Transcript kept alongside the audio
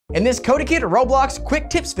In this CodeKid Roblox quick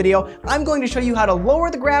tips video, I'm going to show you how to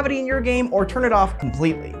lower the gravity in your game or turn it off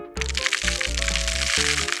completely.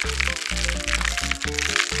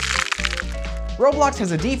 Roblox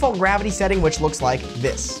has a default gravity setting which looks like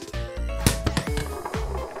this.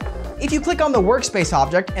 If you click on the workspace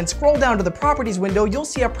object and scroll down to the properties window, you'll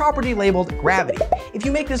see a property labeled gravity. If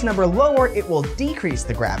you make this number lower, it will decrease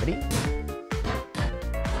the gravity.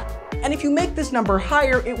 And if you make this number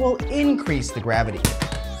higher, it will increase the gravity.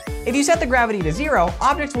 If you set the gravity to 0,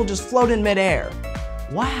 objects will just float in midair.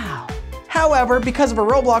 Wow. However, because of a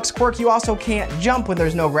Roblox quirk, you also can't jump when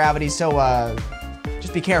there's no gravity, so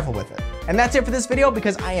just be careful with it. And that's it for this video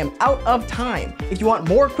because I am out of time. If you want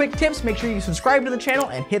more quick tips, make sure you subscribe to the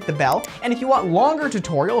channel and hit the bell. And if you want longer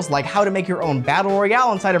tutorials like how to make your own battle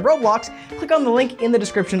royale inside of Roblox, click on the link in the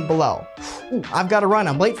description below. Ooh, I've got to run.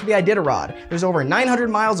 I'm late for the Iditarod. There's over 900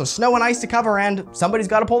 miles of snow and ice to cover and somebody's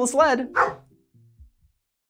got to pull the sled.